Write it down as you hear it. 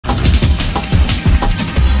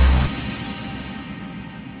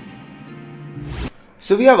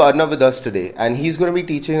So we have Arnav with us today, and he's going to be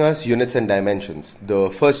teaching us units and dimensions, the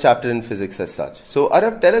first chapter in physics as such. So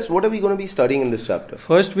Arnav, tell us, what are we going to be studying in this chapter?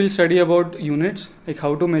 First, we'll study about units, like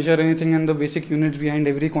how to measure anything and the basic units behind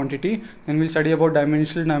every quantity. Then we'll study about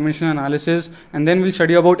dimensional analysis, and then we'll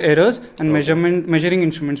study about errors and measuring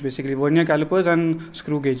instruments, basically vernier calipers and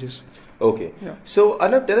screw gauges. Okay. Yeah. So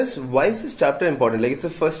Arnav, tell us, why is this chapter important? Like, it's the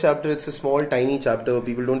first chapter, it's a small, tiny chapter.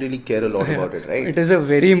 People don't really care a lot about it, right? It is a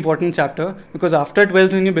very important chapter because after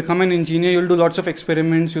 12th, when you become an engineer, you'll do lots of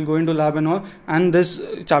experiments, you'll go into lab and all. And this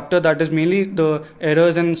chapter, that is mainly the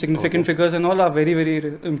errors and significant figures and all, are very, very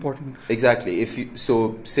important. Exactly.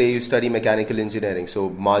 So say you study mechanical engineering, so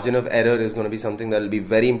margin of error is going to be something that will be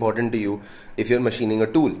very important to you if you're machining a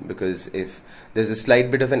tool, because if there's a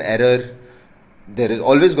slight bit of an error, there is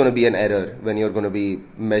always going to be an error when you're going to be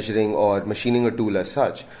measuring or machining a tool as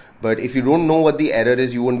such. But if you don't know what the error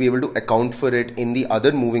is, you won't be able to account for it in the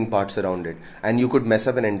other moving parts around it, and you could mess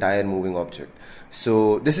up an entire moving object.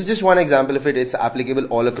 So this is just one example of it. It's applicable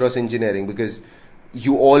all across engineering, because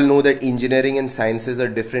you all know that engineering and sciences are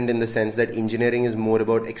different in the sense that engineering is more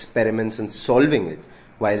about experiments and solving it,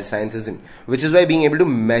 while science isn't, which is why being able to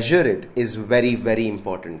measure it is very, very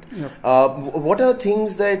important. Yep. What are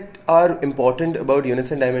things that are important about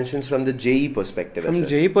units and dimensions from the JEE perspective? From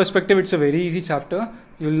JEE perspective, it's a very easy chapter.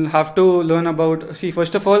 You'll have to learn about,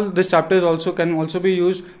 first of all, this chapter can also be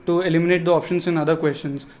used to eliminate the options in other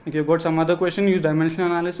questions. Like you've got some other question, use dimensional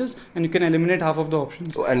analysis, and you can eliminate half of the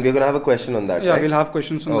options. Oh, and we're going to have a question on that, yeah, right? We'll have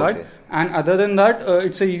questions on that. And other than that,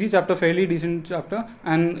 it's a easy chapter, fairly decent chapter.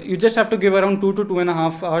 And you just have to give around 2 to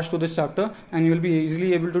 2.5 hours to this chapter, and you'll be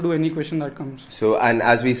easily able to do any question that comes. So, and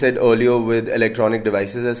as we said earlier with electronic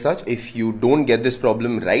devices as such, if you don't get this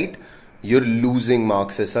problem right, you're losing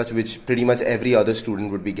marks as such, which pretty much every other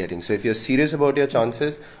student would be getting. So if you're serious about your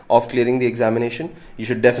chances of clearing the examination, you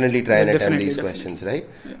should definitely try and attempt these questions, right?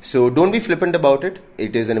 Yeah. So don't be flippant about it.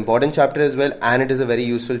 It is an important chapter as well, and it is a very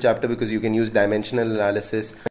useful chapter because you can use dimensional analysis